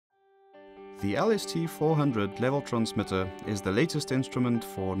The LST400 level transmitter is the latest instrument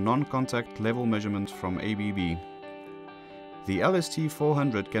for non-contact level measurement from ABB. The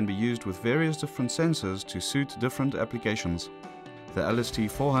LST400 can be used with various different sensors to suit different applications. The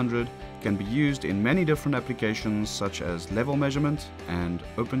LST400 can be used in many different applications such as level measurement and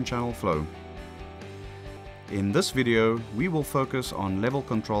open channel flow. In this video, we will focus on level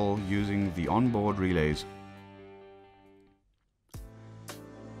control using the onboard relays.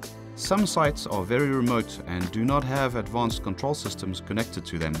 Some sites are very remote and do not have advanced control systems connected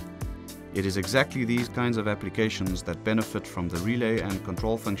to them. It is exactly these kinds of applications that benefit from the relay and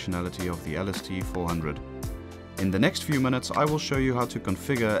control functionality of the LST400. In the next few minutes, I will show you how to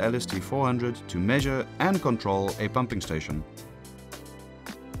configure LST400 to measure and control a pumping station.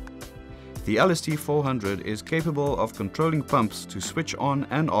 The LST400 is capable of controlling pumps to switch on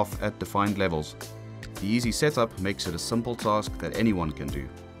and off at defined levels. The easy setup makes it a simple task that anyone can do.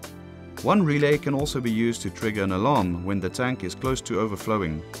 One relay can also be used to trigger an alarm when the tank is close to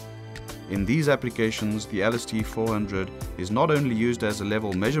overflowing. In these applications, the LST400 is not only used as a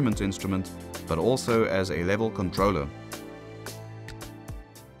level measurement instrument, but also as a level controller.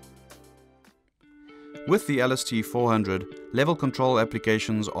 With the LST400, level control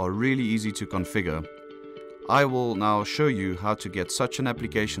applications are really easy to configure. I will now show you how to get such an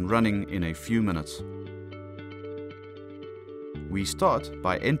application running in a few minutes. We start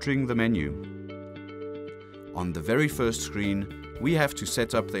by entering the menu. On the very first screen, we have to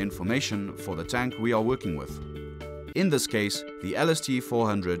set up the information for the tank we are working with. In this case, the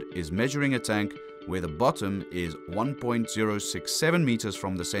LST400 is measuring a tank where the bottom is 1.067 meters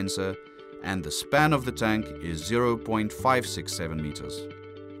from the sensor and the span of the tank is 0.567 meters.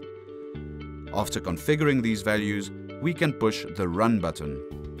 After configuring these values, we can push the Run button.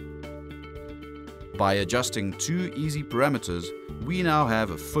 By adjusting two easy parameters, we now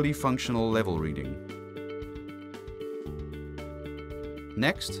have a fully functional level reading.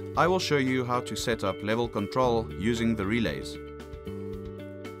 Next, I will show you how to set up level control using the relays.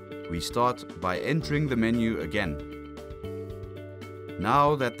 We start by entering the menu again.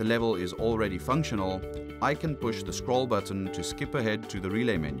 Now that the level is already functional, I can push the scroll button to skip ahead to the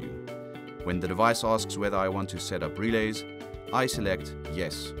relay menu. When the device asks whether I want to set up relays, I select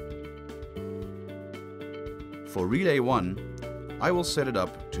Yes. For relay 1, I will set it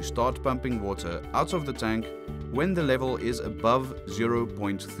up to start pumping water out of the tank when the level is above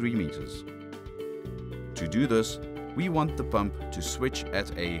 0.3 meters. To do this, we want the pump to switch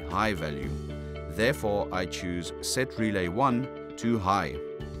at a high value. Therefore, I choose Set Relay 1 to High.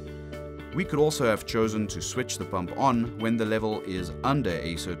 We could also have chosen to switch the pump on when the level is under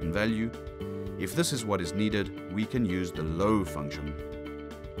a certain value. If this is what is needed, we can use the Low function.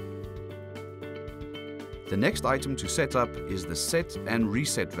 The next item to set up is the set and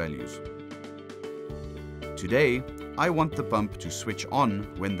reset values. Today, I want the pump to switch on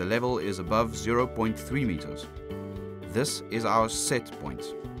when the level is above 0.3 meters. This is our set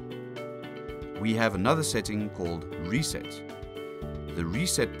point. We have another setting called Reset. The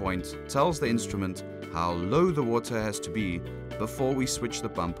reset point tells the instrument how low the water has to be before we switch the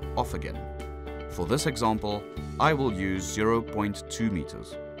pump off again. For this example, I will use 0.2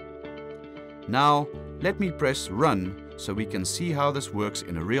 meters. Now, let me press Run so we can see how this works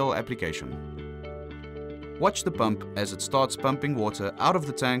in a real application. Watch the pump as it starts pumping water out of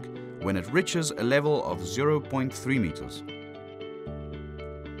the tank when it reaches a level of 0.3 meters.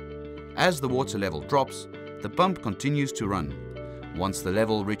 As the water level drops, the pump continues to run. Once the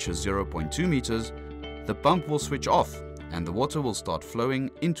level reaches 0.2 meters, the pump will switch off and the water will start flowing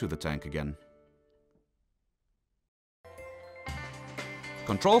into the tank again.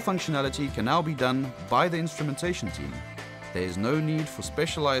 Control functionality can now be done by the instrumentation team. There is no need for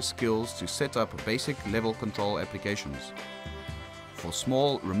specialized skills to set up basic level control applications. For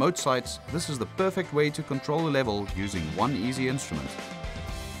small, remote sites, this is the perfect way to control a level using one easy instrument.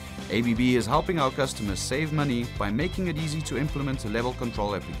 ABB is helping our customers save money by making it easy to implement a level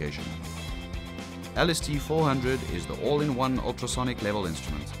control application. LST400 is the all-in-one ultrasonic level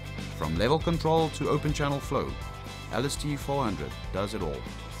instrument. From level control to open channel flow, LST400 does it all.